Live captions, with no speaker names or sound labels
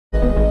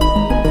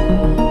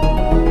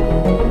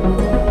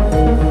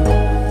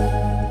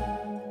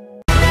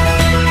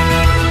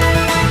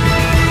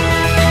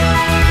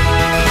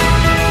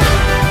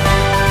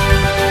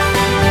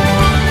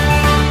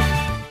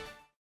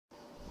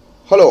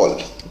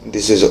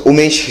This is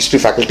Umesh, History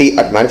Faculty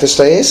at Manifest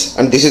IAS,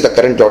 and this is the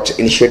Current Dots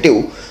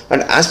Initiative.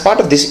 And as part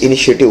of this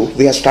initiative,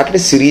 we have started a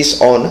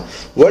series on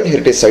World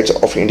Heritage Sites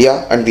of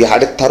India, and we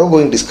had a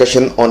thoroughgoing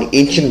discussion on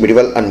ancient,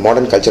 medieval and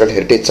modern cultural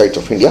heritage sites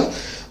of India.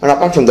 And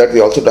apart from that,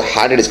 we also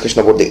had a discussion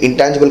about the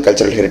intangible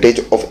cultural heritage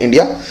of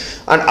India.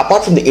 And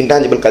apart from the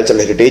intangible cultural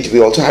heritage, we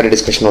also had a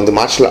discussion on the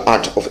martial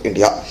arts of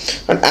India.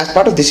 And as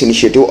part of this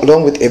initiative,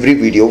 along with every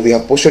video, we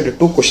have posted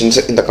 2 questions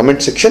in the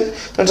comment section.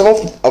 And some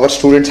of our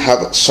students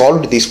have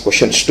solved these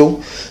questions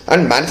too.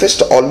 And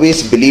Manifest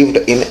always believed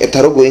in a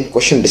thoroughgoing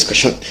question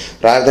discussion.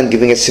 Rather than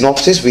giving a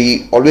synopsis,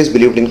 we always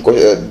believed in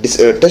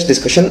test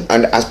discussion.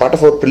 And as part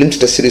of our prelims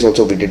test series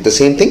also, we did the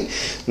same thing.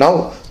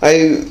 Now,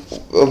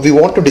 we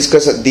want to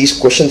discuss these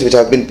questions which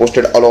have been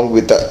posted along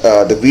with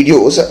the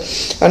videos,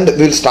 and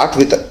we will start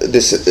with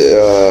this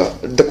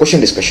the question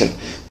discussion.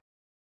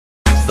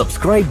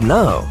 Subscribe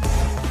now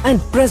and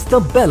press the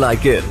bell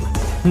icon.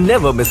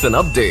 Never miss an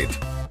update.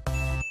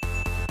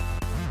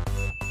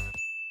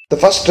 The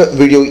first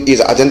video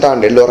is Ajanta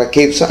and Ellora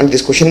caves, and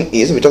this question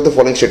is: which of the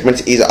following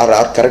statements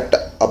are correct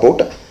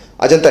about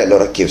Ajanta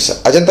Ellora caves?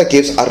 Ajanta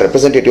caves are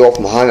representative of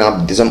Mahayana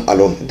Buddhism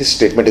alone. This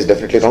statement is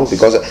definitely wrong,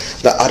 because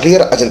the earlier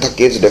Ajanta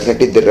caves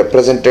they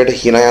represented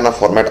Hinayana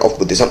format of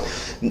Buddhism.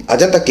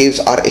 Ajanta caves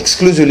are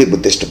exclusively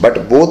Buddhist,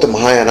 but both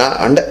Mahayana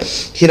and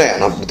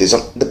Hinayana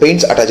Buddhism. The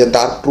paints at Ajanta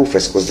are true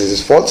frescoes. This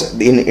is false.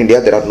 In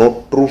India, there are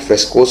no true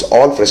frescoes.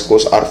 All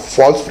frescoes are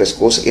false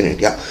frescoes in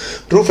India.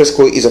 True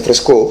fresco is a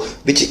fresco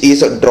which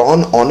is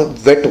drawn on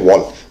wet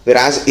wall.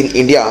 Whereas in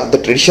India,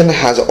 the tradition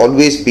has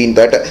always been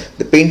that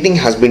the painting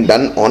has been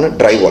done on a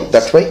dry wall.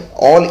 That's why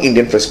all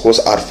Indian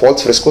frescoes are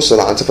false frescoes. So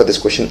the answer for this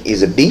question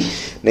is D,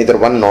 neither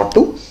 1 nor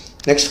 2.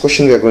 Next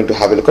question we are going to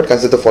have a look at.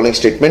 Consider the following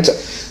statements.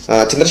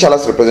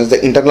 Chandrashalas represents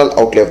the internal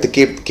outlay of the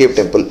cave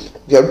temple.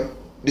 We have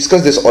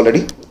discussed this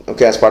already,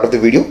 okay, as part of the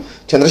video.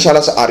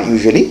 Chandrashalas are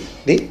usually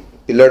the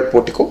pillared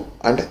portico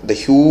and the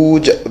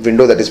huge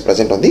window that is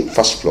present on the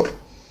first floor.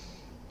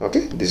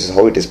 Okay, this is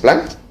how it is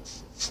planned.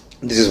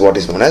 This is what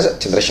is known as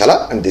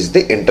Chandrashala, and this is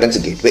the entrance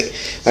gateway.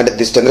 And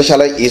this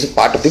Chandrashala is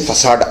part of the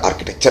facade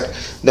architecture.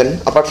 Then,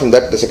 apart from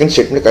that, the second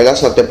statement,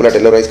 Kailasnath temple at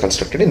Ellora is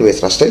constructed in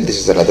Vaishnava style. This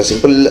is a rather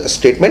simple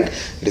statement.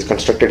 It is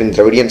constructed in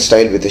Dravidian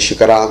style with the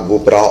Shikara,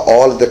 Gopura,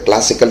 all the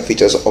classical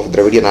features of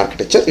Dravidian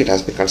architecture. It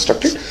has been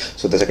constructed.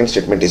 So the second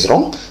statement is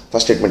wrong.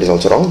 First statement is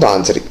also wrong. The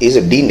answer is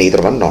D,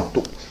 neither 1 nor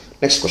 2.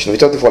 Next question,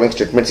 which of the following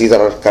statements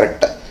are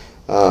correct?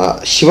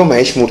 Shiva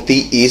Mahesh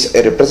Murti is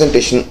a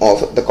representation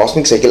of the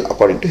cosmic cycle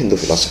according to Hindu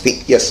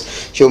philosophy.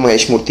 Yes, Shiva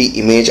Mahesh Murti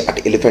image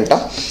at Elephanta,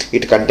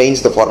 it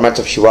contains the formats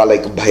of Shiva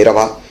like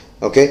Bhairava.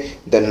 Okay,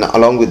 then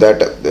along with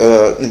that,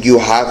 you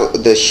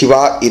have the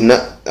Shiva in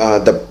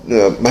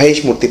the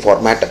Mahesh Murti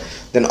format.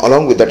 Then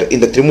along with that,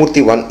 in the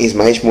Trimurti, one is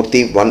Mahesh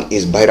Murti, one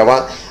is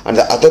Bhairava, and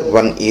the other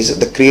one is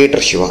the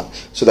creator Shiva.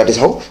 So that is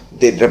how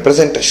they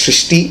represent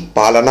Srishti,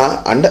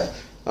 Palana and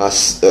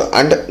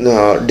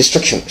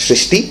destruction.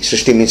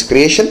 Srishti means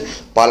creation,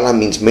 Palana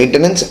means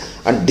maintenance,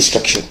 and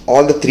destruction.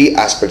 All the 3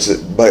 aspects.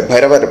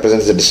 Bhairava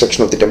represents the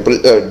destruction of the temple,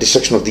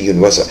 destruction of the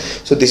universe.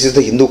 So this is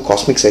the Hindu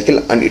cosmic cycle,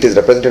 and it is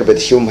represented by the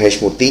Shiva Mahesh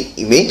Murti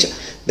image.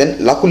 Then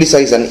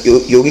Lakulisa is an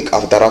yogic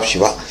avatar of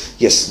Shiva.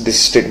 Yes, this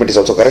statement is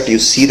also correct. You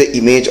see the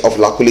image of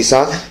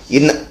Lakulisa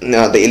in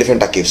the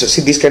Elephanta caves. So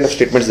see, these kind of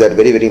statements, they are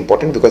very, very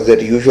important because they are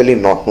usually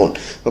not known.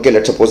 Okay,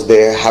 let's suppose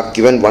they have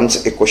given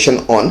once a question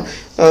on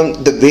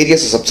the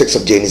various subsects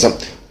of Jainism.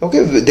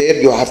 Okay,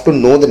 there you have to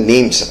know the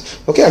names.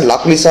 Okay, and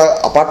Lakulisa,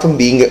 apart from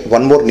being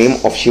one more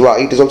name of Shiva,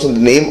 it is also the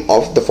name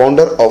of the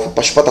founder of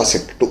Pashupata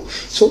sect too.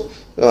 So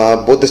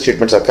both the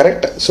statements are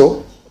correct.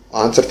 So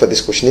answer for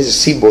this question is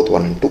C, both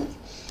 1 and 2.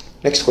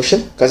 Next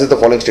question, consider the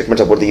following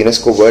statements about the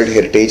UNESCO World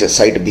Heritage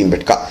Site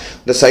Bhimbetka.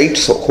 The site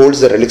holds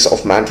the relics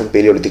of man from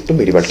Paleolithic to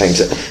medieval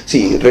times.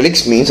 See,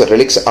 relics means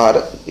relics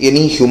are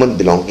any human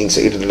belongings.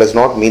 It does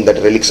not mean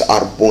that relics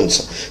are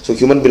bones. So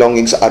human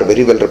belongings are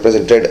very well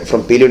represented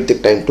from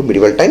Paleolithic time to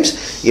medieval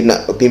times. In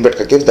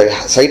Bhimbetka cave, the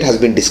site has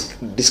been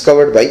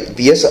discovered by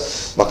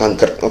V.S.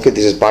 Vakankar. Okay,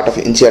 this is part of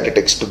NCERT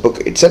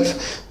textbook itself.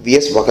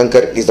 V.S.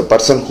 Vakankar is the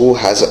person who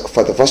has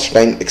for the first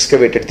time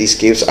excavated these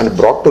caves and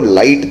brought to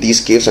light these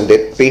caves and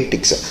their paintings.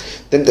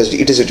 Then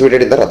it is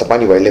situated in the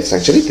Ratapani Wildlife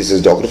Sanctuary. This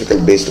is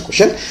geographical based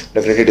question.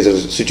 Definitely it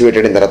is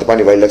situated in the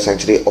Ratapani Wildlife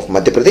Sanctuary of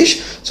Madhya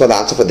Pradesh. So the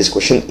answer for this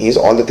question is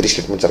all the 3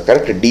 statements are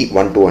correct. D,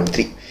 1, 2 and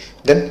 3.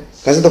 Then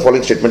consider the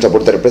following statements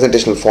about the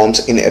representational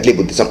forms in early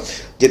Buddhism.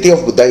 Jati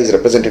of Buddha is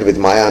represented with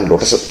Maya and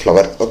lotus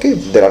flower. Okay,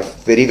 there are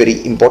very,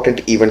 very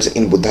important events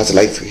in Buddha's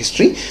life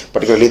history.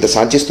 Particularly the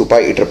Sanchi Stupa,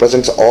 it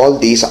represents all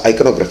these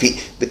iconography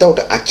without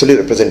actually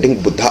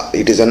representing Buddha.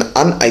 It is an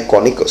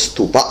uniconic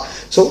stupa.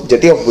 So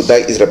Jati of Buddha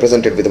is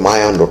represented with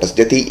Maya and lotus.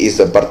 Jati is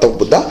the birth of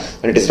Buddha,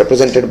 and it is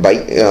represented by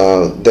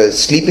the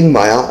sleeping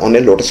Maya on a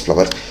lotus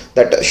flower.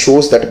 That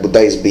shows that Buddha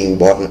is being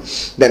born.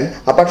 Then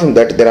apart from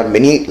that, there are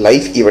many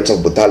life events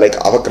of Buddha like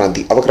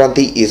Avakranti.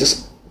 Avakranti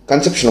is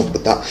conception of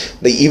Buddha.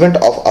 The event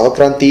of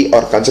Avakranti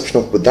or conception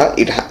of Buddha,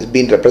 it has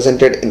been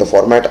represented in the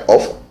format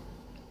of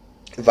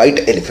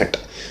white elephant.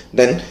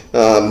 Then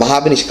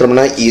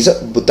Mahabhinishkramana is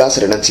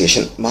Buddha's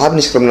renunciation.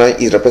 Mahabhinishkramana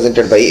is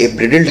represented by a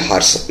bridled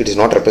horse. It is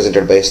not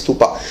represented by a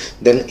stupa.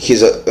 Then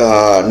his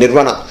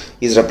Nirvana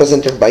is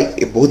represented by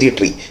a Bodhi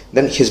tree.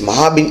 Then his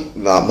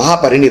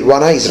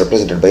Mahaparinirvana is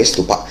represented by a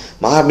stupa.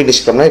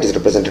 Mahabhinishkramana, it is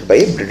represented by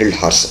a bridled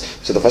horse.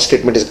 So the first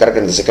statement is correct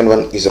and the second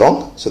one is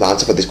wrong. So the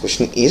answer for this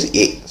question is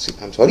A.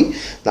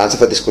 The answer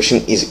for this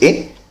question is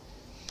A.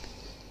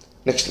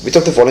 Next, which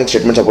of the following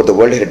statements about the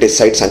World Heritage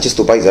Site Sanchi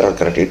Stupa is all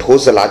correct? It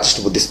hosts the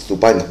largest Buddhist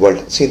stupa in the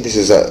world. See, this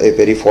is a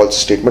very false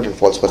statement and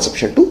false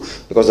perception too,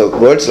 because the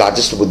world's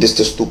largest Buddhist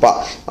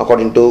stupa,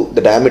 according to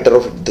the diameter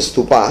of the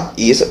stupa,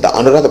 is the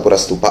Anuradhapura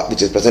stupa,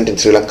 which is present in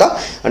Sri Lanka.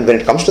 And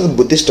when it comes to the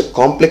Buddhist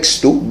complex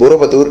too,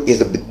 Borobudur is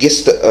the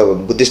biggest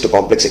Buddhist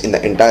complex in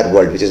the entire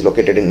world, which is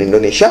located in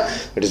Indonesia.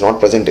 It is not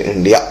present in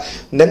India.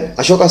 Then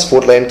Ashoka's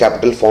four-lion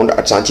capital found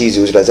at Sanchi is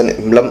used as an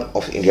emblem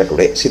of India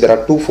today. See, there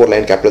are two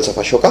four-lion capitals of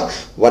Ashoka.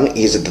 One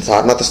is the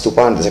Sarnath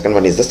Stupa and the second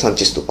one is the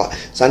Sanchi Stupa.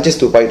 Sanchi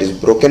Stupa, it is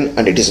broken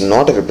and it is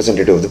not a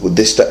representative of the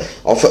Buddhist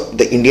of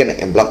the Indian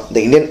emblem.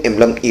 The Indian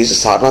emblem is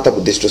Sarnatha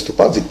Buddhist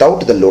Stupa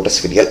without the lotus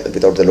filial. So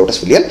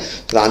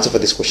the answer for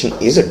this question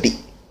is D.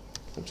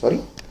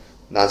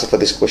 The answer for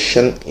this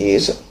question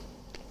is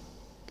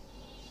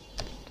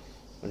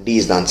D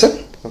is the answer.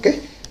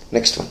 Okay.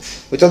 Next one.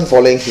 Which of the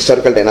following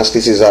historical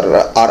dynasties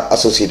are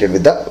associated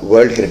with the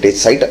World Heritage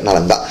Site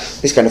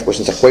Nalanda? These kind of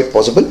questions are quite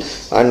possible.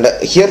 And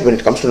here, when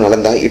it comes to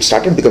Nalanda, it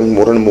started becoming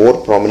more and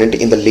more prominent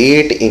in the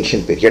late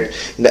ancient period.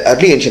 In the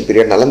early ancient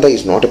period, Nalanda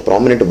is not a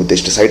prominent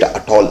Buddhist site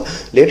at all.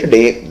 Later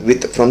day,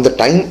 from the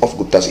time of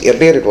Guptas,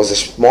 earlier it was a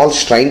small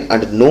shrine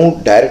and no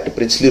direct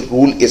princely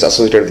rule is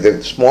associated with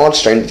a small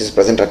shrine which is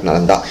present at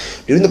Nalanda.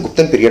 During the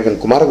Guptan period, when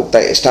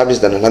Kumaragupta established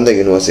the Nalanda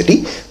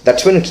University,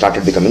 that's when it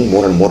started becoming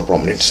more and more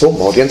prominent. So,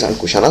 Mauryans and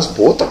Kushanas,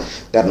 both,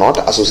 they are not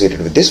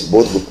associated with this.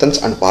 Both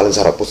Guptans and Palans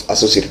are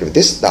associated with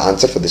this. The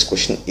answer for this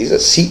question is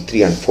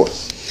C3 and 4.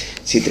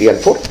 C3 and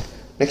 4.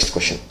 Next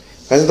question.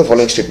 Consider the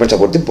following statements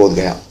about the Bodh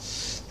Gaya.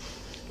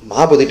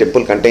 Mahabodhi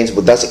temple contains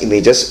Buddha's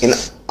images in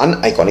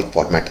an iconic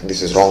format.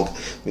 This is wrong,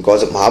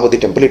 because Mahabodhi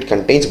temple, it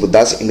contains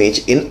Buddha's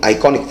image in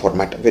iconic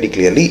format. Very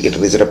clearly, it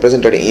is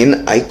represented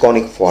in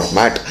iconic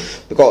format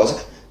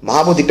because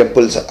Mahabodhi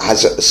temples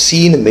has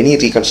seen many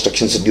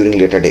reconstructions during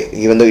later day,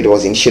 even though it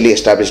was initially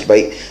established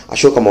by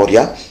Ashoka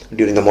Maurya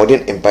during the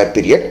Mauryan Empire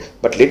period,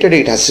 but later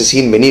day it has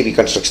seen many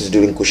reconstructions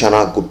during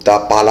Kushana,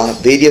 Gupta, Pala,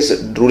 various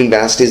ruling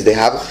dynasties. They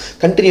have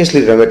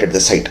continuously renovated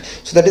the site.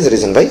 So that is the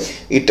reason why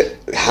it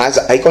has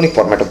iconic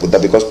format of Buddha,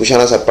 because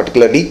Kushanas are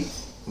particularly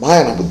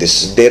Mahayana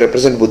Buddhists. They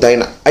represent Buddha in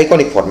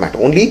iconic format.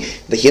 Only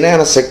the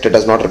Hinayana sect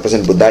does not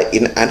represent Buddha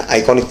in an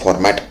iconic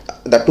format,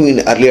 that too in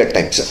earlier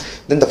times.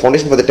 Then the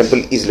foundation for the temple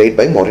is laid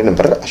by Mauryan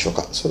Emperor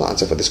Ashoka. So the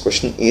answer for this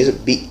question is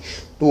B,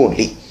 2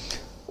 only.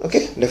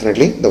 Okay,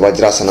 definitely the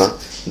Vajrasana,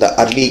 the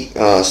early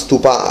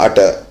stupa at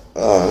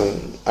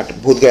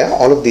Bodh Gaya,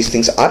 all of these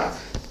things are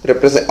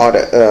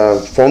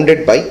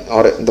founded by,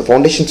 or the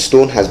foundation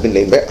stone has been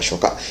laid by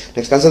Ashoka.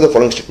 Next, consider the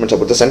following statements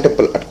about the Sun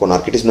Temple at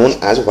Konark. It is known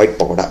as White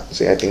Pagoda.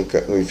 See, I think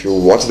if you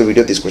watch the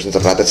video, these questions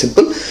are rather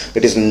simple.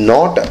 It is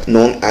not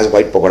known as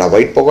White Pagoda.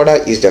 White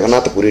Pagoda is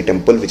Jagannath Puri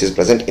temple, which is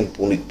present in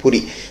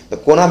Puri. The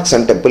Konark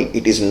Sun Temple,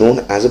 it is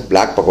known as a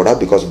Black Pagoda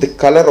because of the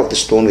color of the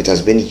stone which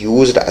has been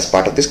used as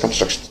part of this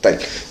construction style.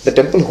 The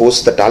temple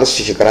hosts the tallest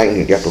shikara in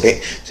India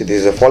today. So this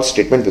is a false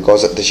statement,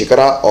 because the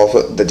shikara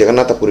of the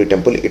Jagannath Puri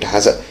temple, it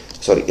has a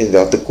in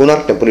the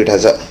Konark temple, it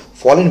has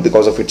fallen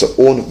because of its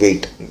own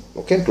weight.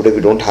 Okay, today we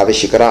don't have a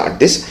shikara at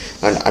this,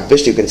 and at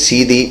best you can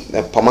see the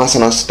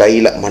Pamasana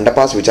style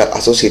mandapas which are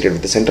associated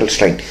with the central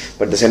shrine,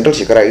 but the central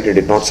shikara, it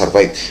did not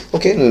survive.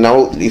 Okay,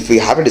 now if we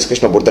have a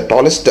discussion about the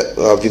tallest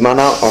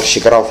Vimana or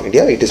shikara of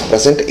India, it is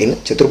present in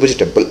Chaturbhuj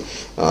temple.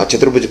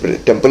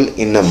 Chaturbhuj temple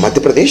in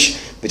Madhya Pradesh,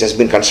 which has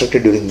been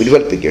constructed during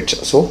medieval periods.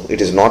 So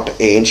it is not an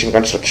ancient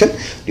construction.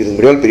 During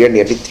medieval period,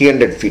 nearly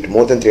 300 feet,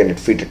 more than 300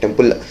 feet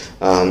temple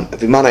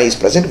Vimana is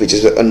present, which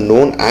is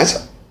known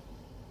as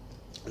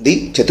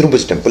the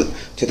Chaturbhuj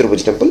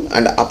temple.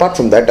 And apart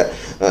from that,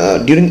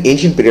 during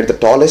ancient period, the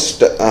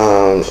tallest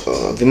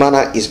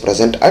Vimana is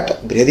present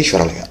at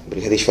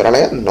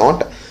Brihadishwaralaya,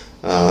 not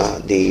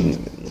the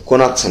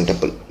Konark Sun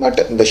temple. But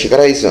the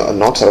shikara is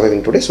not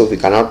surviving today, so we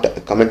cannot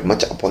comment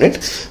much upon it.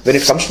 When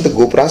it comes to the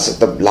Gopuras,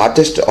 the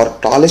largest or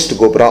tallest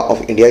Gopura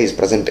of India is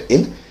present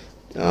in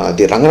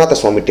the Ranganatha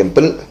Swami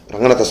temple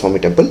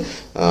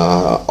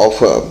of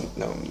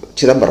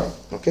Chidambaram.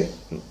 Okay,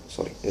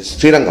 sorry,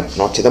 Srirangam,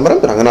 not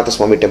Chidambaram. Ranganatha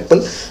Swami temple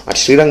at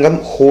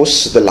Srirangam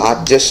hosts the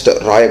largest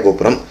Raya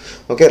Gopuram.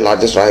 Okay,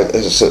 tallest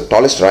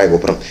Raya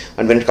Gopuram.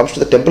 And when it comes to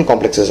the temple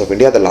complexes of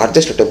India, the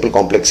largest temple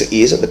complex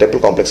is the temple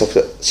complex of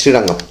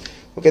Srirangam.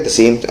 Okay, the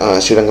same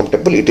Srirangam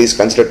temple, it is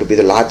considered to be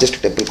the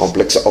largest temple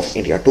complex of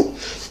India too.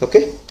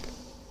 Okay,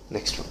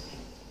 next one.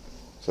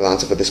 So the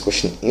answer for this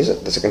question is,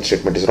 the second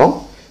statement is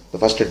wrong. The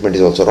first statement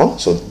is also wrong.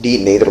 So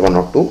D, neither 1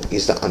 or 2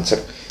 is the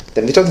answer.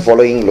 Then which of the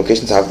following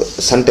locations have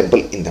Sun temple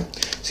in them?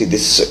 See,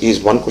 this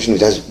is one question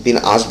which has been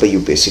asked by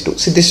UPSC too.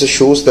 See, this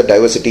shows the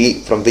diversity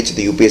from which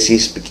the UPSC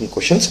is picking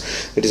questions.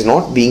 It is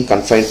not being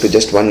confined to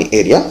just one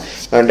area,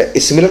 and a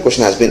similar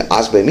question has been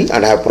asked by me,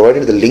 and I have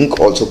provided the link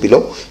also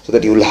below so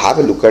that you will have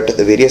a look at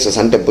the various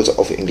sun temples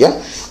of India.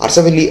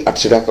 Arsavalli at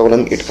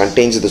Srikakulam, it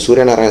contains the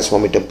Suryanarayana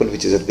Swami temple,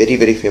 which is a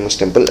very famous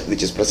temple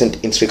which is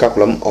present in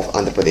Srikakulam of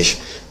Andhra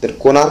Pradesh. Then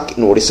Konark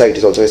in Odisha, it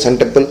is also a sun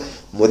temple.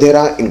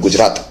 Modhera in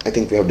Gujarat, I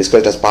think we have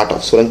discussed as part of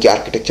Solanki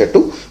architecture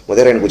too.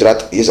 Modhera in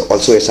Gujarat is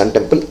also a sun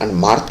temple, and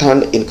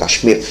Marthand in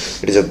Kashmir,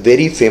 it is a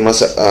very famous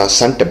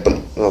sun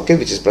temple, okay,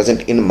 which is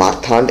present in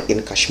Marthand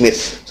in Kashmir.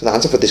 So the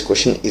answer for this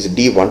question is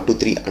D, 1, 2,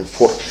 3 and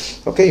 4.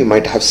 Okay, you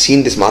might have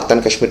seen this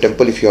Marthand Kashmir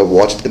temple if you have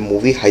watched the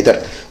movie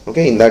Haidar.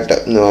 Okay, in that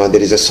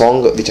there is a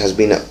song which has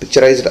been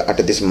picturized at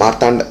this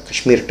Marthand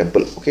Kashmir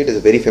temple. Okay, it is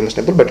a very famous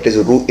temple, but it is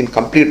in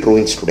complete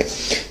ruins today.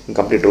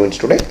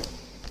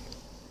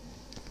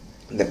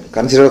 Then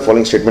consider the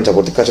following statements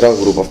about the Khajuraho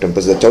group of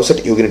temples. The Chauset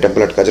Yogini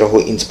temple at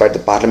Khajuraho inspired the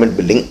Parliament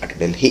building at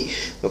Delhi.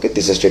 Okay,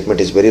 this statement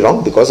is very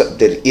wrong because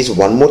there is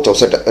one more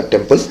Chauset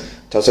temple,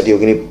 Chauset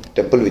Yogini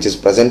temple, which is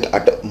present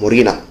at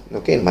Morena,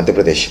 okay, in Madhya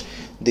Pradesh.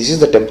 This is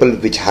the temple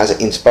which has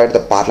inspired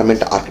the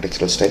Parliament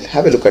architectural style.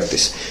 Have a look at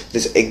this.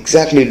 This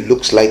exactly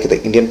looks like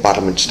the Indian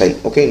Parliament style.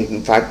 Okay,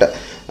 in fact,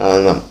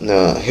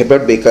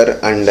 Herbert Baker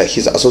and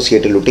his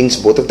associate Lutings,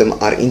 both of them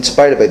are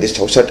inspired by this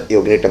Chauset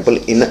Yogini temple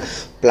in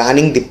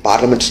planning the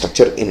parliament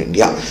structure in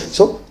India.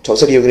 So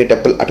Chauset Yogini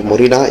temple at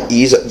Morena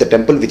is the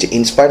temple which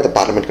inspired the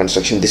parliament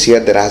construction. This year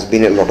there has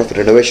been a lot of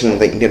renovation in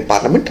the Indian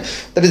parliament.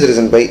 That is the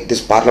reason why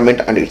this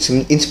parliament and its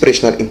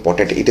inspiration are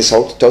important. It is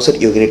Chauset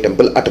Yogini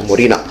temple at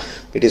Morena.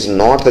 It is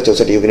not the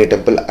Chauset Yogini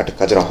temple at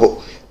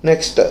Khajuraho.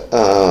 Next,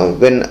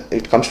 when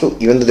it comes to,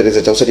 even though there is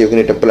a Chauset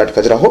Yogini temple at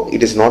Khajuraho,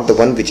 it is not the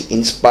one which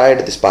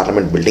inspired this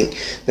parliament building.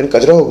 Then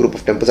Khajuraho group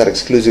of temples are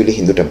exclusively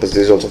Hindu temples.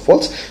 This is also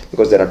false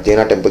because there are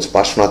Jaina temples,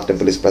 Parshvanath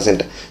temple is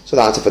present. So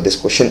the answer for this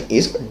question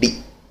is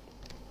D.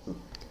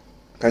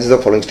 Consider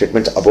the following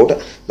statements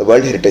about the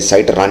World Heritage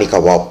Site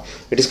Ranika Vav.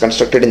 It is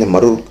constructed in the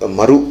Maru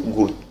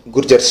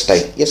Gurjar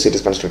style. Yes, it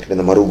is constructed in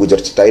the Maru Gurjar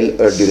style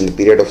during the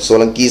period of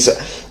Solankis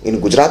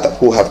in Gujarat,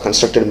 who have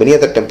constructed many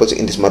other temples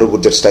in this Maru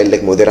Gurjar style,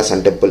 like Modhera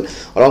Sun Temple.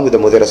 Along with the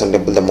Modhera Sun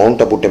Temple, the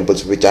Mount Abu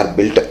temples, which are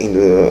built in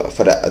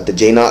for the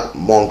Jaina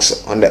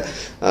monks and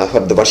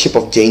for the worship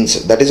of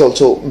Jains, that is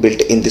also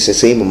built in this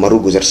same Maru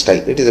Gurjar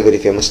style. It is a very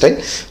famous style.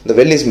 The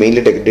well is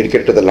mainly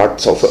dedicated to the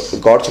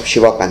gods of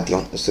Shiva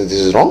pantheon. So this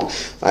is wrong.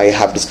 I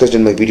have discussed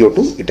in my video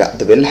too.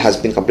 The well has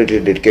been completely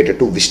dedicated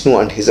to Vishnu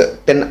and his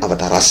 10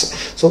 avatars.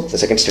 So the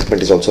second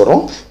statement is also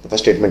wrong. The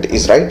first statement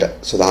is right.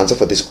 So the answer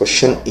for this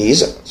question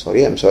is, A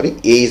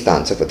is the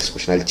answer for this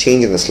question. I'll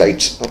change in the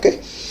slides.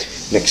 Okay.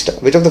 Next,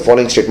 which of the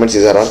following statements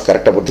are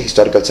correct about the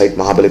historical site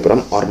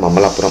Mahabalipuram or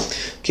Mamalapuram?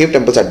 Cave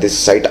temples at this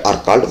site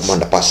are called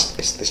mandapas.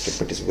 Yes, this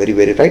statement is very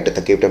right.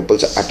 The cave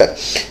temples at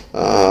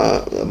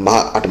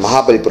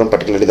Mahabalipuram,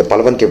 particularly the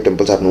Palavan cave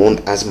temples, are known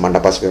as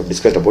mandapas. We have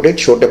discussed about it.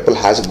 Shore temple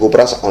has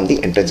gopuras on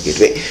the entrance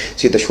gateway.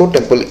 See, the Shore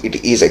temple,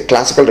 it is a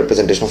classical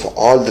representation of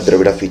all the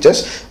Dravida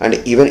features, and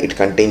even it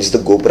contains the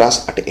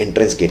gopuras at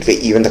entrance gateway.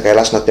 Even the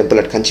Kailashnath temple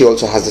at Kanchi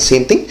also has the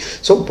same thing.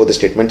 So both the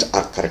statements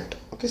are correct.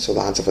 Okay, so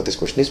the answer for this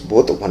question is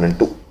both 1 and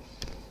 2.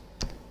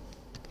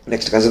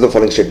 Next, consider the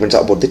following statements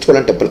about the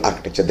Cholan temple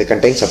architecture. They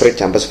contain separate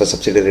chambers for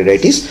subsidiary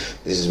deities.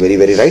 This is very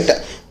right.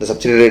 The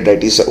subsidiary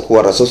deities who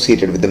are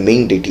associated with the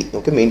main deity.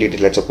 Okay, main deity,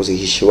 let's suppose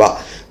is Shiva.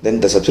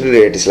 Then the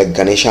subsidiary deities like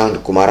Ganesha and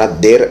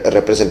Kumara, their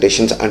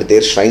representations and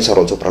their shrines are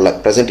also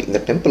present in the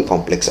temple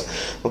complex.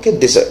 Okay,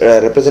 this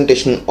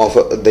representation of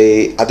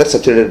the other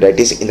subsidiary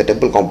deities in the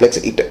temple complex,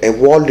 it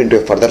evolved into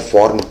a further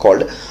form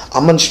called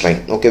Amman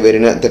shrine. Okay,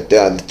 wherein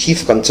the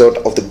chief consort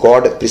of the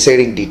god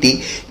presiding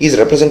deity is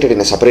represented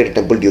in a separate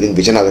temple during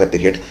Vijayanagara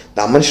period.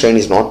 The Amman shrine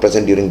is not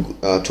present during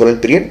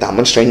Cholan period. The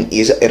Amman shrine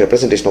is a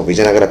representation of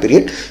Vijayanagara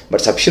period, but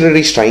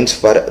subsidiary shrines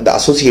for the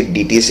associate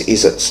deities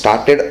is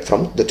started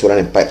from the Cholan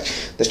Empire.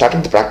 They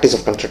started the practice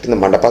of constructing the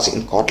mandapas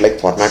in court-like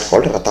format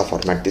called Ratha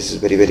format. This is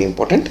very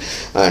important,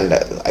 and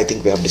I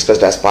think we have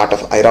discussed as part of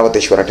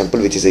Airavateshwara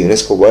temple, which is a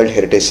UNESCO World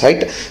Heritage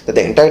Site, that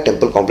the entire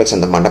temple complex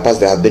and the mandapas,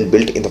 they have been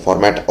built in the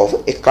format of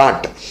a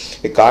cart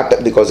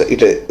because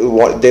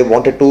they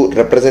wanted to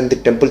represent the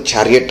temple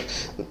chariot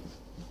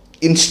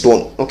in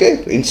stone.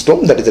 Okay, in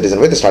stone. That is the reason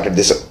why they started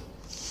this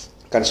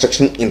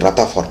construction in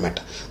Ratha format.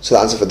 So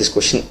the answer for this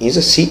question is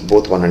C,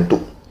 both 1 and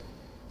 2.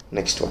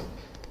 Next one.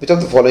 Which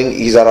of the following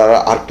are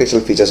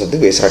architectural features of the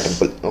Vesara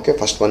temple? Okay,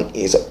 first one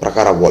is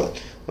Prakara wall.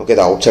 Okay,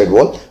 the outside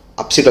wall,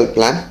 apsidal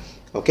plan.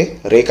 Okay,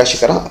 Rekha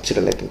Shikara,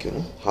 apsidal, I think you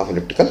know, half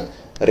elliptical.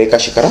 Rekha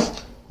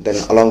Shikara. Then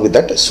along with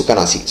that,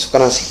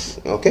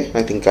 Sukhanasi. Okay,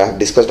 I think I have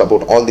discussed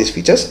about all these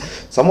features.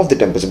 Some of the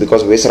temples,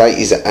 because Vesara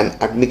is an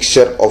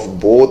admixture of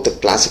both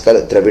classical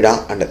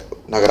Dravida and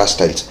Nagara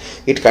styles.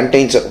 It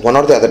contains one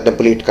or the other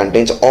temple. It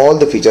contains all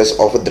the features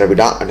of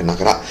Dravida and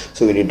Nagara.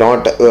 So you need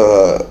not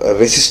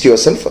resist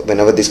yourself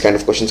whenever this kind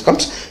of questions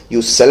comes.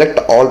 You select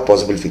all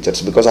possible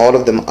features because all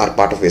of them are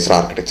part of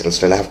Vesara architectural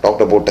style. I have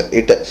talked about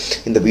it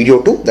in the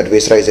video too, that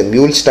Vesara is a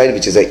mule style,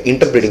 which is an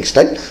interbreeding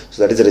style.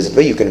 So that is the reason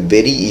why you can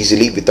very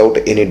easily, without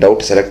any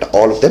doubt, select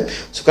all of them.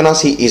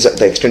 Sukanasi is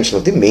the extension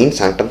of the main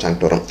sanctum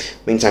sanctorum.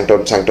 Main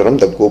sanctum sanctorum,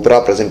 the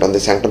gopura present on the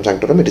sanctum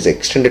sanctorum, it is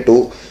extended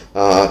to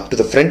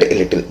the front a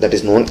little, that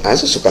is known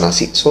as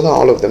Sukanasi. So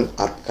all of them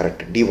are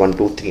correct. D 1,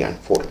 2, 3 and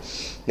 4.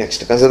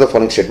 Next, consider the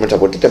following statements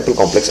about the temple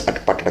complex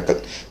at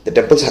Pattadakal. The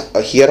temples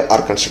here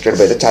are constructed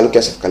by the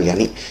Chalukyas of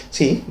Kalyani.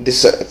 See,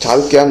 this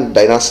Chalukyan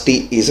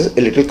dynasty is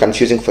a little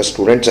confusing for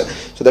students.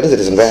 So that is the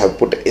reason why I have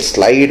put a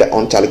slide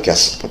on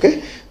Chalukyas.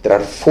 Okay. There are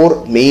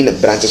 4 main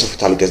branches of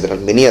Chalukyas. There are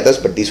many others,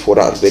 but these 4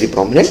 are very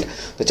prominent.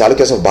 The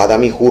Chalukyas of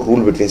Badami, who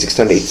ruled between 6th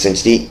and 8th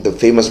century, the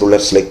famous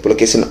rulers like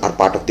Pulakesin are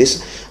part of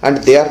this, and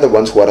they are the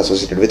ones who are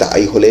associated with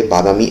Aihole,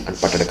 Badami and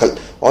Pattadakal.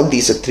 All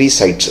these 3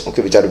 sites,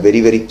 okay, which are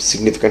very, very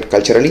significant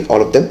culturally,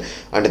 all of them,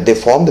 and they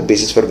form the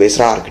basis for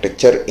Vesara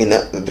architecture in a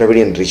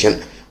Dravidian region.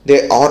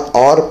 They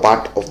are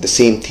part of the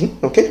same thing,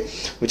 okay,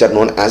 which are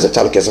known as the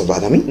Chalukyas of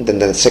Badami. Then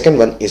the second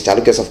one is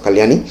Chalukyas of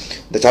Kalyani.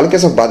 The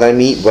Chalukyas of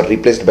Badami were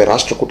replaced by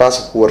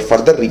Rashtrakutas, who were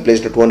further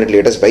replaced 200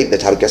 later by the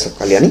Chalukyas of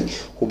Kalyani,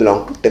 who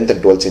belonged to 10th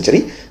and 12th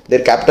century.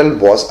 Their capital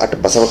was at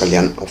Basava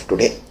Kalyan of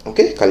today,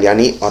 okay,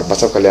 Kalyani or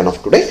Basava Kalyan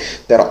of today.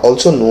 They are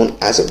also known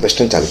as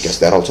Western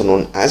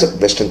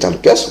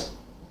Chalukyas.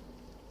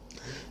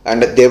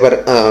 And they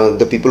were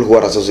the people who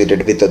are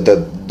associated with the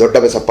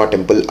Dodda Besappa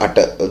temple at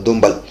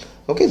Dumbal.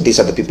 Okay, these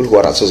are the people who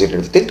are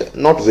associated with it,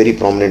 not very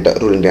prominent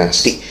ruling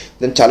dynasty.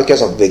 Then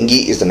Chalukyas of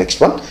Vengi is the next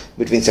one,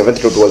 between 7th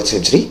to 12th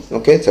century.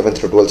 Okay, 7th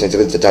to 12th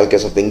century, the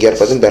Chalukyas of Vengi are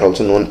present. They are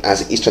also known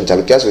as Eastern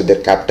Chalukyas with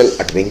their capital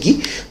at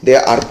Vengi. They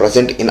are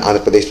present in Andhra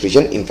Pradesh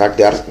region. In fact,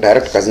 they are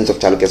direct cousins of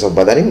Chalukyas of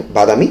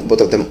Badami.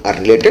 Both of them are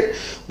related.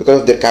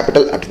 Because of their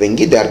capital at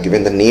Vengi, they are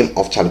given the name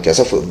of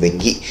Chalukyas of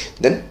Vengi.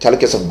 Then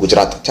Chalukyas of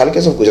Gujarat.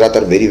 Chalukyas of Gujarat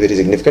are very, very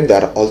significant. They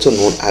are also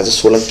known as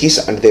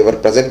Solankis, and they were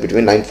present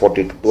between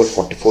 940 to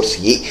 1244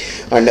 CE.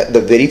 And the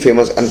very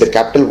famous, and their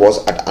capital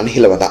was at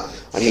Anhilwada,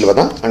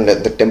 and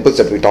the temples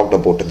that we talked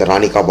about, the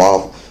Rani Ka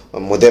Bav,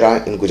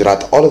 Modera in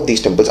Gujarat, all of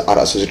these temples are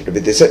associated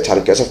with this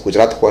Chalukyas of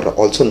Gujarat, who are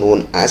also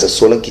known as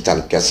Solanki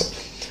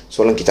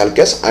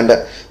Chalukyas,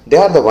 and they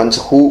are the ones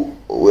who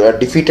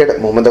defeated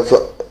Muhammad of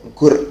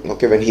Gur,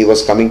 okay, when he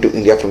was coming to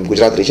India from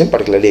Gujarat region,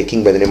 particularly a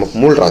king by the name of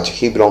Mulraj.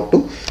 He belonged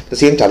to the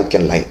same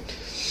Chalukyan line.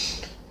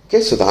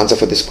 Okay, so the answer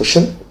for this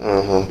question,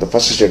 the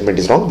first statement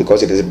is wrong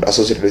because it is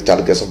associated with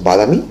Chalukyas of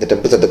Badami. The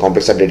temples at the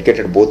complex are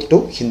dedicated both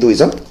to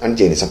Hinduism and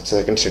Jainism. So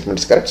second statement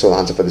is correct. So the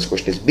answer for this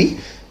question is B.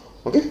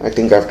 Okay, I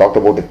think I have talked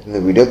about it in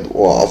the video.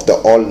 Of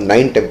the all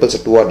 9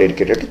 temples, 2 are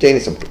dedicated to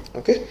Jainism too.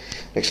 Okay.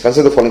 Next,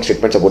 consider the following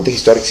statements about the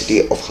historic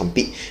city of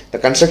Hampi. The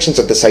constructions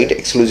of the site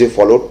exclusively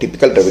follow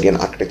typical Dravidian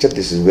architecture.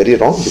 This is very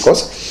wrong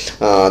because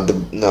the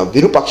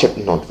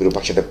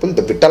Virupaksha temple,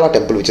 the Vittala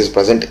temple, which is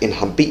present in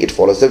Hampi, it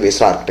follows the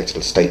Vesara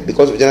architectural style.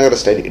 Because Vijayanagara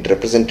style, it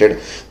represented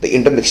the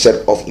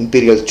intermixture of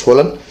Imperial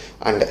Cholan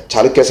and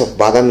Chalukyas of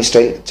Badami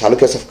style,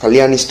 Chalukyas of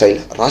Kalyani style,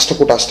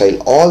 Rashtrakuta style.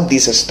 All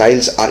these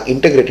styles are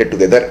integrated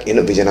together in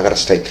Vijayanagara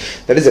style.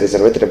 That is the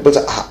reason why the temples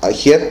are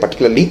here,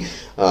 particularly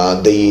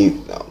the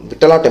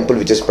Vittala temple,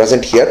 which is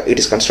present here, it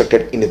is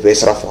constructed in a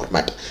Vesara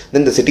format.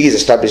 Then the city is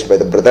established by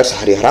the brothers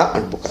Harihara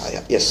and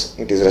Bukaraya. Yes,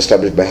 it is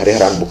established by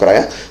Harihara and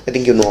Bukaraya. I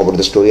think you know about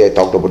the story. I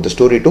talked about the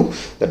story too,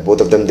 that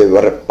both of them, they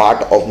were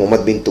part of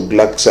Muhammad bin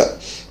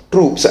Tughlaq's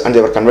troops, and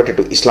they were converted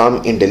to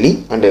Islam in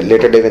Delhi, and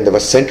later day when they were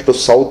sent to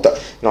south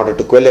in order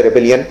to quell a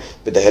rebellion,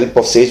 with the help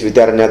of sage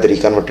Vidyaranya, they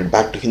reconverted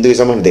back to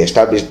Hinduism, and they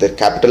established their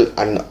capital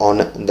and on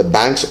the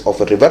banks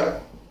of a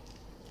river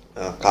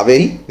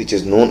Kaveri, which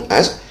is known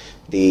as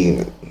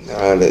the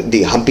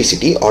Hampi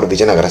city or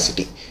Vijayanagara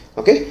city.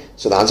 Okay,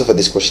 so the answer for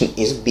this question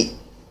is B.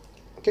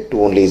 Okay,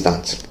 2 only is the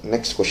answer.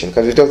 Next question.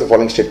 Consider the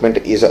following statement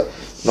is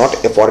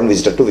not a foreign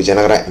visitor to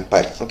Vijayanagara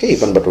Empire. Okay,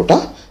 Ibn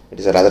Battuta. It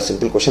is a rather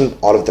simple question.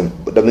 All of them.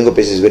 Domingo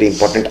Pais is very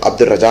important.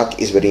 Abdur Razak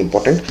is very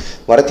important.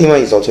 Marathima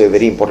is also a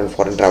very important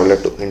foreign traveler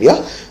to India.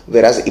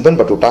 Whereas Ibn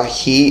Battuta,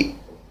 he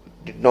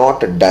did not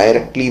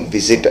directly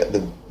visit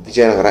the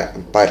Vijayanagara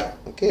Empire.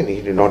 Okay,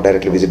 he did not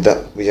directly visit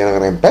the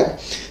Vijayanagara Empire.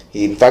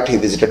 In fact, he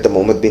visited the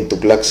Muhammad bin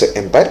Tughlaq's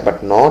empire,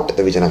 but not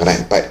the Vijayanagara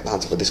Empire. The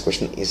answer for this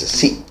question is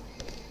C.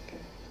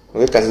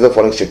 Okay, consider the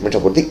following statements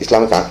about the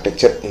Islamic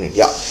architecture in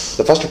India.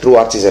 The first true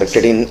arch is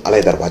erected in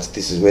Alai Darwaj.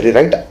 This is very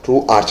right.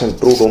 True arch and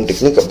true dome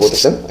technique, both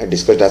of them I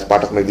discussed as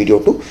part of my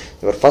video too.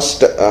 They were first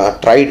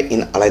tried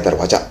in Alai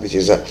Darwaja, which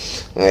is a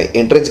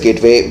entrance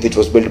gateway which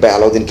was built by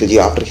Alauddin Khilji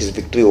after his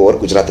victory over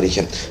Gujarat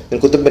region.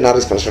 Then Qutub Minar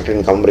is constructed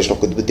in commemoration of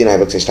Qutbuddin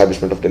Aibak's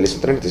establishment of Delhi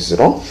Sultanate. This is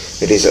wrong.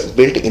 It is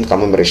built in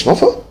commemoration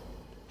of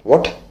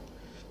what?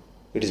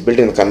 It is built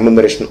in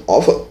commemoration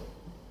of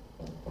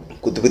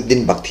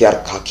Qutbuddin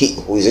Bakhtiyar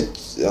Khaki, who is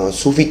a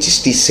Sufi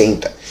Chishti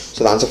saint.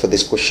 So the answer for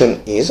this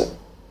question is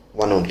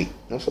 1 only.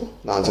 So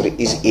the answer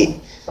is A.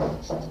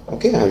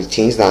 Okay, I will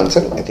change the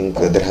answer. I think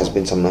there has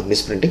been some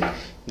misprinting.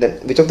 Then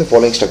which of the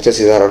following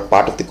structures are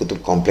part of the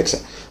Qutub complex?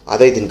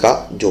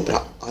 Adai-Dinka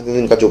Jopra.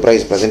 Adai-Dinka Jopra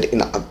is present in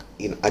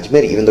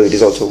Ajmer, even though it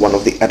is also one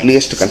of the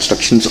earliest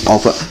constructions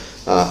of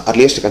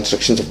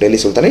Delhi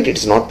Sultanate. It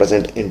is not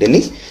present in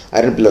Delhi.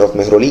 Iron Pillar of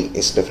Mehroli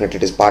is definitely,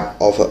 it is part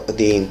of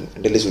the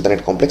Delhi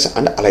Sultanate complex,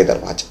 and Alai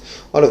Darwaj.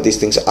 All of these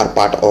things are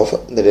part of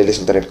the Delhi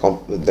Sultanate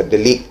the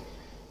Delhi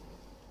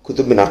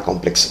Qutub Minar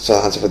complex. So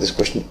the answer for this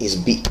question is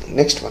B.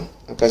 Next one.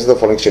 Consider the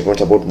following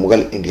statements about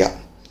Mughal India.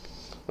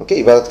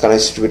 Okay, Ibadat Khana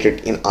is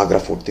situated in Agra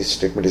Fort. This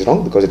statement is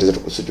wrong because it is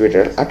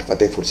situated at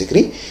Fatehpur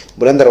Sikri.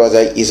 Buland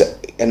Darwaza is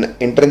an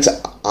entrance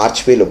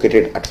archway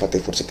located at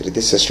Fatehpur Sikri.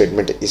 This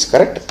statement is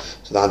correct.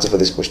 So the answer for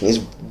this question is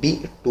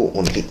B, 2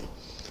 only.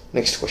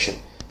 Next question.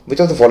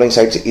 Which of the following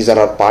sites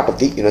are part of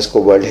the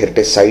UNESCO World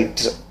Heritage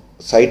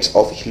sites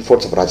of hill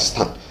forts of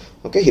Rajasthan?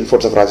 Okay, hill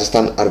forts of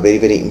Rajasthan are very,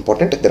 very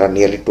important. There are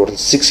nearly total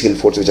 6 hill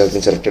forts which have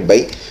been selected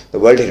by the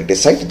World Heritage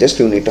Site. Just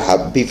you need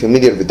to be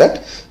familiar with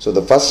that. So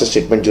the first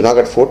statement,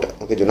 Junagadh Fort.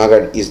 Okay,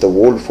 Junagadh is the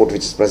old fort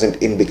which is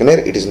present in Bikaner.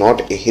 It is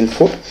not a hill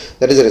fort.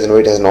 That is the reason why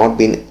it has not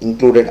been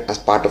included as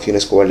part of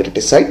UNESCO World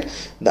Heritage Site.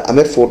 The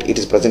Amer Fort, it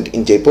is present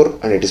in Jaipur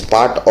and it is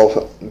part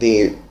of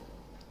the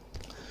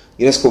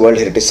UNESCO World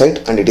Heritage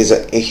Site and it is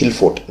a hill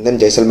fort. Then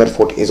Jaisalmer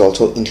Fort is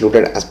also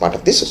included as part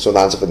of this. So the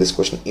answer for this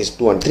question is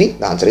 2 and 3.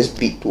 The answer is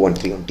B, 2 and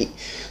 3 only.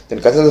 Then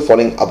consider the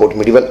following about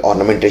medieval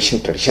ornamentation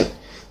tradition.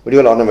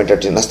 Medieval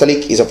ornamentation.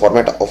 Nastalik is a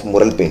format of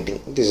mural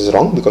painting. This is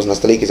wrong because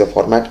Nastalik is a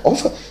format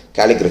of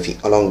calligraphy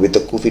along with the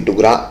Kufi,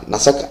 Tugra,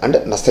 Nasak, and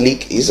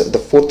Nastalik is the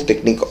fourth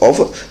technique of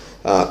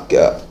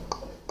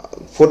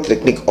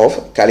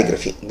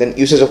calligraphy. Then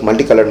usage of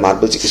multicolored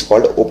marbles is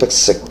called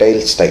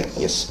opusectile style.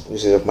 Yes,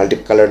 usage of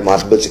multicolored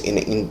marbles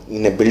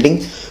in a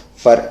building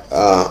for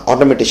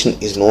ornamentation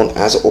is known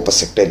as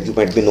opusectile. You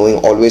might be knowing,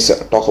 always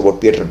talk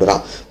about Pietra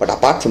Dura, but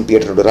apart from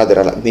Pietra Dura there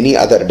are many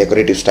other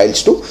decorative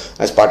styles too.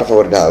 As part of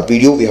our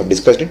video we have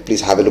discussed it.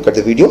 Please have a look at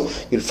the video.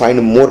 You'll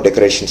find more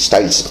decoration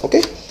styles.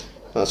 Okay,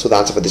 so the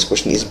answer for this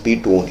question is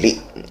B, 2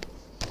 only.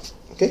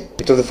 Okay,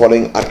 which of the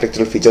following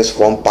architectural features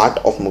form part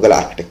of Mughal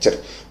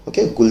architecture?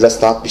 Okay,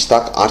 Guldasta,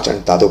 Pistak, Arch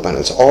and Dado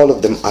panels, all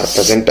of them are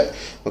present.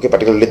 Okay,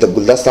 particularly the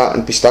Guldasta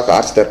and Pistak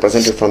Arch, they are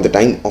presented from the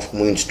time of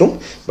Humayun's tomb,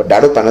 but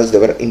Dado panels, they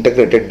were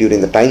integrated during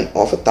the time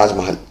of Taj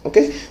Mahal.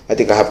 Okay, I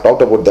think I have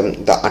talked about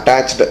them. The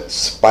attached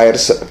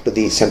spires to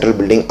the central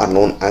building are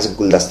known as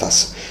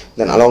Guldastas.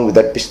 Then along with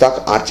that,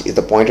 Pistak Arch is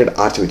the pointed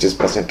arch which is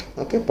present.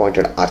 Okay,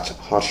 pointed arch,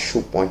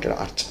 horseshoe pointed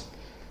arch.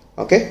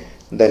 Okay,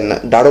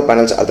 then Dado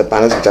panels are the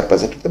panels which are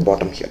present at the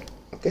bottom here.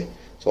 Okay,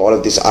 so all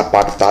of these are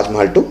part of Taj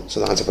Mahal too. So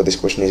the answer for this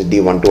question is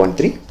D, 1, 2 and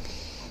 3.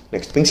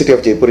 Next, Pink City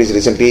of Jaipur is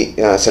recently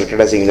selected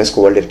as a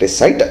UNESCO World Heritage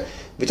Site.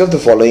 Which of the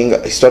following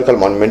historical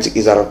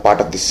monuments are part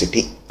of this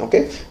city?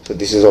 Okay, so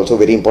this is also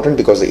very important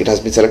because it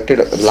has been selected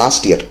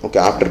last year. Okay,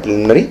 after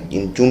preliminary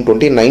in June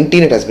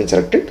 2019 it has been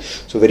selected.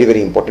 So very,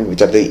 very important.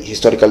 Which are the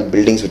historical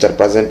buildings which are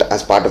present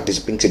as part of this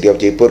Pink City of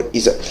Jaipur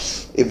is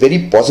a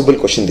very possible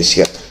question this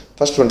year.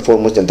 First and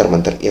foremost, Jantar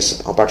Mantar.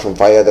 Yes, apart from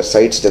 5 other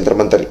sites, Jantar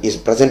Mantar is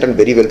present and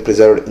very well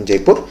preserved in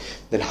Jaipur.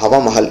 Then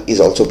Hawa Mahal is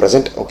also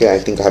present. Okay, I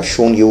think I have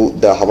shown you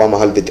the Hawa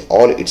Mahal with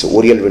all its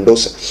oriel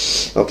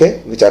windows, okay,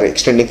 which are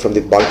extending from the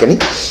balcony,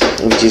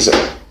 which is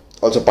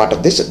also part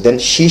of this. Then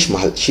Sheesh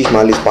Mahal. Sheesh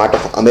Mahal is part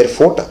of Amer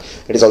Fort.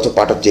 It is also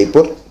part of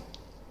Jaipur.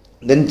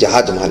 Then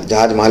Jahaj Mahal.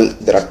 Jahaj Mahal,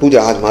 there are 2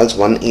 Jahaj Mahals.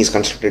 One is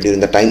constructed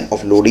during the time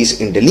of Lodis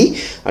in Delhi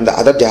and the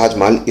other Jahaj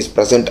Mahal is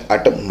present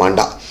at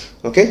Manda.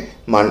 Okay,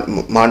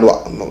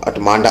 Mandwa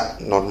at Manda,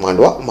 not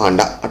Mandwa,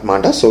 Manda at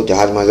Manda. So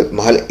Jahaj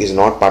Mahal is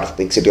not part of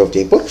Pink City of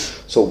Jaipur.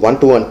 So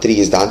 1, 2 and 3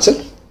 is the answer.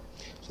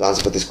 So the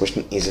answer for this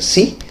question is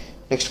C.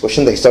 Next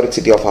question, the historic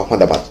city of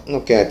Ahmedabad.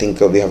 Okay, I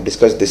think we have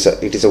discussed this.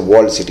 It is a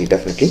walled city,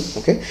 definitely.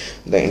 Okay,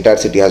 the entire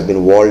city has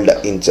been walled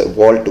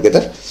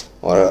together.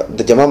 Or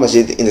the Jama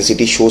Masjid in the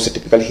city shows a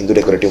typical Hindu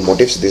decorative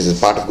motifs. This is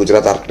part of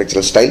Gujarat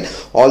architectural style.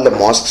 All the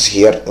mosques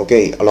here,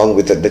 okay, along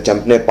with the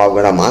Champne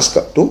Pavgada mosque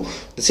too,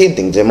 the same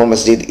thing. Jama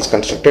Masjid is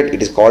constructed.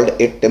 It is called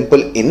a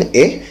temple in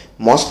a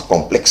mosque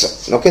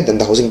complex. Okay, then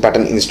the housing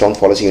pattern in this town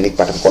follows a unique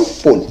pattern called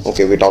pole.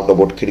 Okay, we talked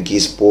about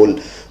khidkis, pole,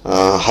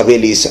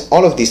 havelis.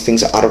 All of these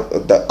things are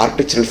the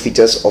architectural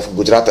features of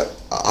Gujarat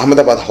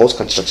Ahmedabad house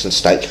construction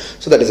style.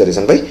 So that is the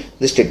reason why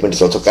this statement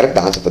is also correct.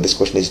 The answer for this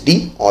question is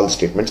D. All the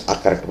statements are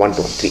correct. 1,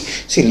 2 and 3.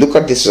 See, look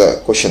at these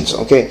questions.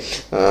 Okay,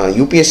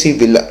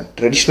 UPSC will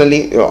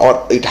traditionally,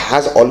 or it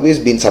has always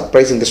been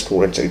surprising the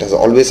students. It has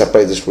always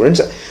surprised the students.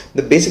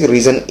 The basic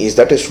reason is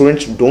that the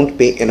students don't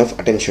pay enough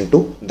attention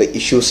to the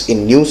issues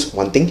in news,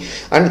 one thing,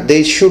 and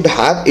they should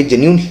have a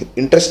genuine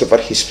interest for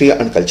history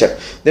and culture.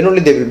 Then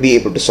only they will be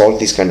able to solve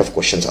these kind of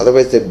questions.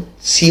 Otherwise they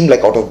seem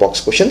like out of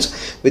box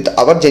questions. With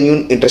our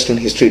genuine interest in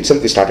history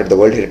itself, we started the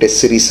World Heritage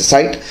Series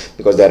site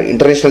because they are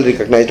internationally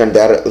recognized and they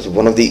are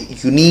one of the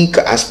unique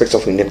aspects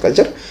of Indian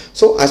culture.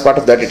 So as part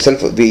of that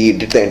itself, we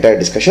did the entire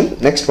discussion.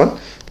 Next one,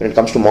 when it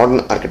comes to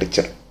modern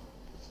architecture.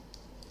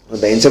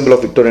 the ensemble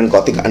of Victorian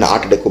Gothic and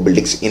Art Deco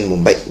buildings in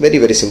Mumbai. Very,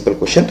 very simple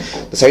question.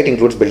 The site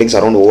includes buildings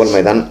around Oval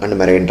Maidan and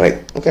Marine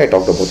Drive. Okay, I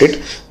talked about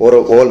it.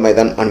 Oval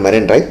Maidan and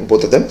Marine Drive,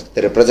 both of them,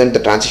 they represent the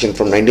transition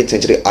from 19th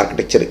century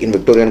architecture in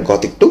Victorian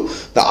Gothic to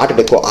the Art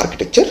Deco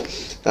architecture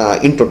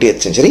in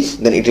 20th century.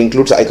 Then it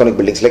includes iconic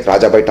buildings like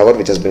Rajabai Tower,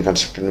 which has been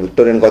constructed in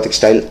Victorian Gothic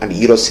style, and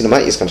Eros Cinema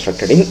is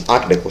constructed in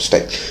Art Deco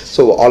style.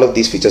 So all of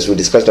these features we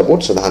discussed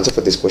about. So the answer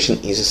for this question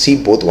is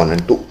C, both 1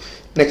 and 2.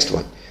 Next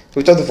one.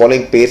 Which of the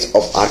following pairs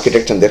of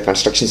architects and their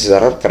constructions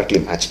are correctly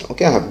matched?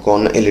 Okay, I have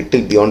gone a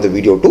little beyond the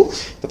video too.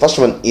 The first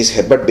one is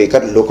Herbert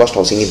Baker, low cost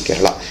housing in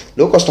Kerala.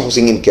 Low cost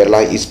housing in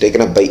Kerala is taken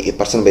up by a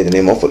person by the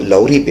name of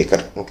Lowry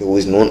Baker, okay, who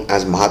is known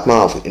as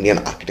Mahatma of Indian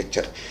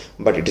architecture.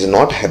 But it is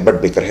not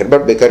Herbert Baker.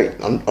 Herbert Baker,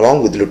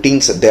 along with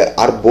Lutings, they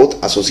are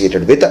both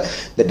associated with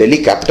the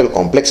Delhi Capital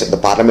Complex, the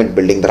Parliament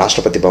Building, the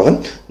Rashtrapati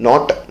Bhavan,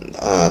 not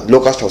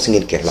low-cost housing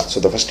in Kerala. So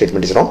the first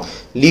statement is wrong.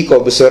 Lee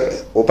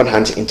Corbusier, open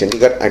hands in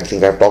Chandigarh. I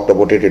think I have talked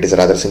about it. It is a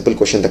rather simple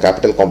question. The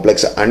Capital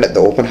Complex and the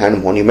open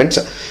hand monuments,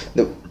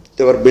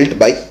 they were built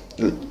by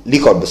Lee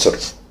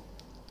Corbusier.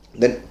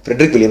 Then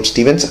Frederick William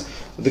Stevens,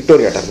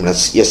 Victoria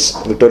Terminus. Yes,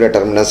 Victoria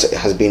Terminus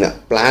has been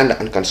planned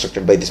and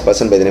constructed by this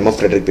person by the name of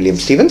Frederick William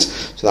Stevens.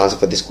 So the answer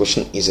for this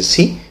question is a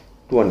C,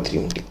 2 and 3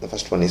 only. The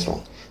first one is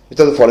wrong. Which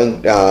of the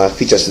following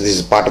features, this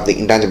is part of the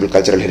intangible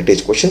cultural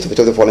heritage questions, which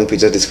of the following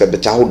features describe the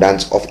Chahu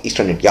dance of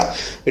Eastern India?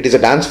 It is a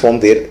dance form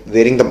where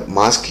wearing the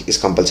mask is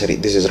compulsory.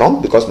 This is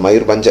wrong because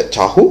Mayurbhanj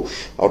Chahu,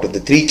 out of the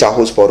 3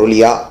 Chahus,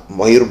 Purulia,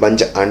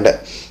 Mayurbhanj and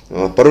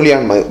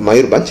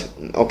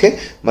Mayurbhanj, okay,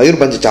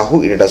 Mayurbhanj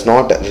Chahu, it does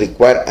not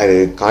require,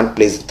 I can't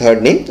place the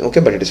third name,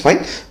 okay, but it is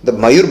fine. The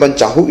Mayurbhanj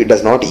Chahu, it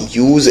does not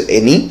use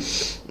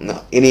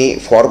any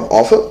form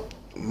of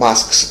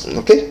masks,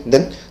 okay.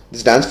 Then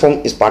this dance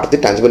form is part of the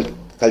tangible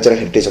cultural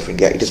heritage of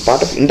India. It is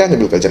part of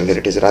intangible cultural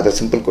heritage. Rather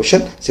simple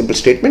question, simple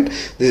statement.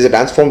 This is a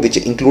dance form which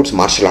includes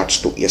martial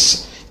arts too.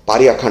 Yes,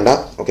 Pariya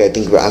Khanda, okay, I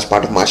think as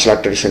part of martial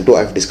art tradition too,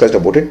 I have discussed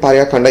about it.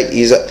 Pariya Khanda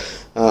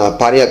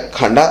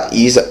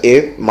is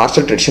a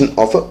martial tradition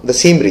of the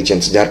same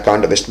regions,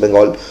 Jharkhand, West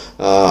Bengal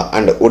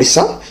and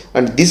Odisha,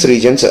 and these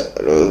regions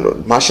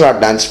martial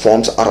art dance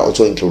forms are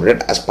also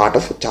included as part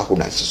of Chahu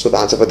dance. So the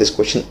answer for this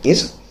question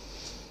is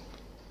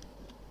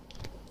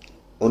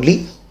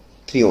only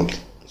 3 only.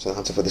 So the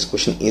answer for this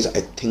question is,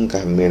 I think I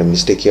have made a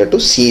mistake here to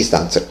C is the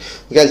answer.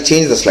 Okay, I'll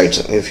change the slides.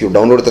 If you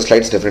download the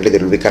slides, definitely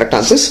there will be correct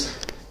answers.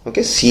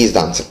 Okay, C is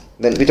the answer.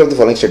 Then which of the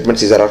following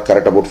statements are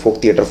correct about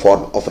folk theatre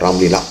form of Ram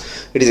Leela?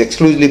 It is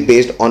exclusively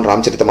based on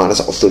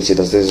Ramcharitamanas of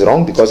Tulsidas. This is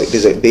wrong because it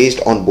is based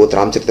on both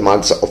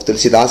Ramcharitamanas of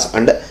Tulsidas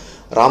and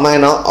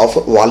Ramayana of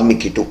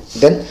Valmiki too.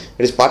 Then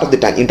it is part of the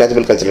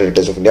intangible cultural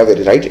heritage of India.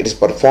 Very right. It is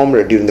performed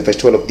during the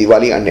festival of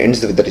Diwali and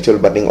ends with the ritual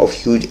burning of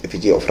huge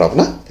effigy of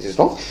Ravana. This is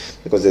wrong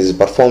because this is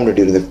performed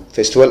during the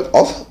festival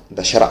of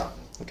Dashara.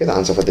 Okay, the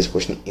answer for this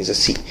question is a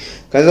C.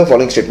 Consider the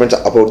following statements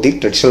about the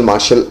traditional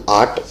martial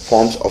art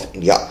forms of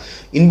India.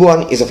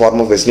 Inbuan is a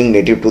form of wrestling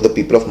native to the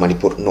people of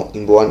Manipur. No,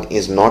 Inbuan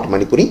is not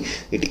Manipuri.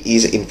 It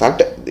is in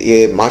fact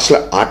a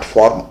martial art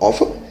form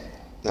of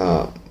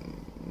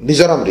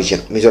Mizoram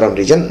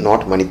region,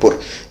 not Manipur.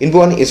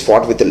 Inbuan is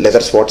fought with leather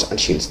swords and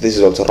shields. This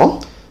is also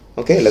wrong.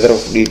 Okay,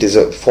 it is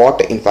a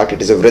fought, in fact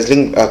it is a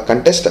wrestling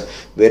contest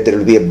where there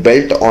will be a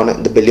belt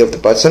on the belly of the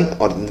person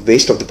or the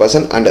waist of the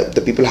person, and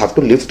the people have to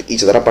lift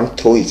each other up and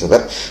throw each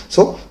other.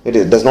 So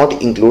it does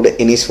not include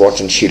any swords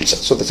and shields.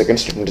 So the second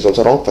statement is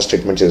also wrong. First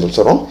statement is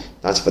also wrong.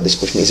 The answer for this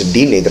question is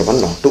D, neither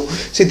 1 nor 2.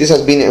 See, this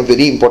has been a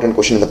very important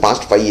question in the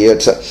past 5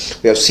 years.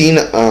 We have seen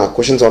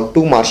questions on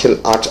 2 martial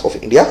arts of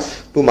India.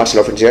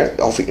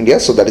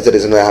 So that is the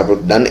reason why I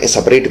have done a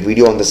separate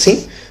video on the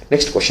same.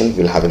 Next question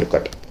we'll have a look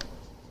at.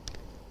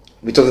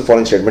 Which of the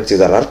following statements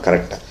are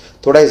correct?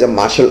 Thoda is a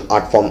martial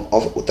art form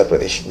of Uttar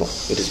Pradesh. No,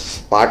 it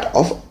is part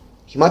of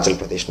Himachal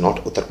Pradesh,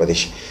 not Uttar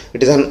Pradesh.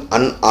 It is an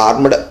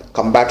unarmed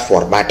combat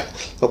format.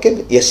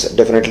 Okay, yes,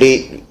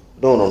 definitely.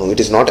 No, it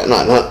is not an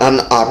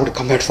unarmed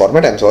combat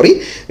format. I'm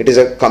sorry. It is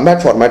a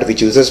combat format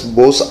which uses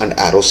bows and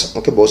arrows.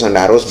 Okay, bows and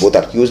arrows both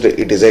are used.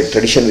 It is a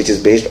tradition which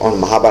is based on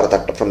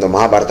Mahabharata, from the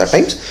Mahabharata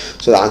times.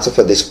 So the answer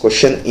for this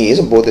question is,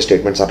 both the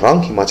statements are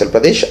wrong. Himachal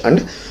Pradesh,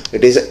 and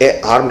it is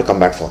a armed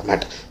combat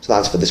format. So the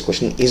answer for this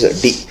question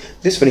is D.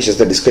 This finishes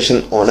the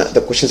discussion on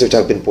the questions which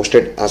have been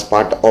posted as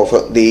part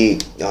of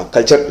the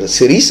culture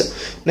series.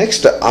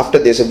 Next, after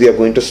this, we are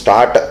going to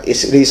start a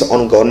series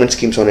on government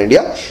schemes on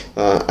India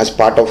as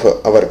part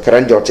of our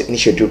Karan George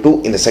Initiative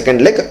 2. In the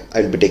second leg,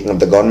 I will be taking up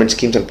the government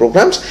schemes and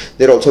programs.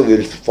 There also we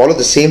will follow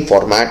the same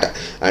format.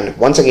 And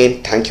once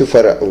again, thank you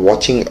for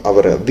watching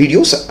our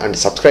videos, and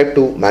subscribe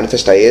to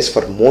Manifest IAS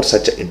for more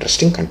such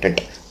interesting content.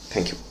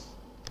 Thank you.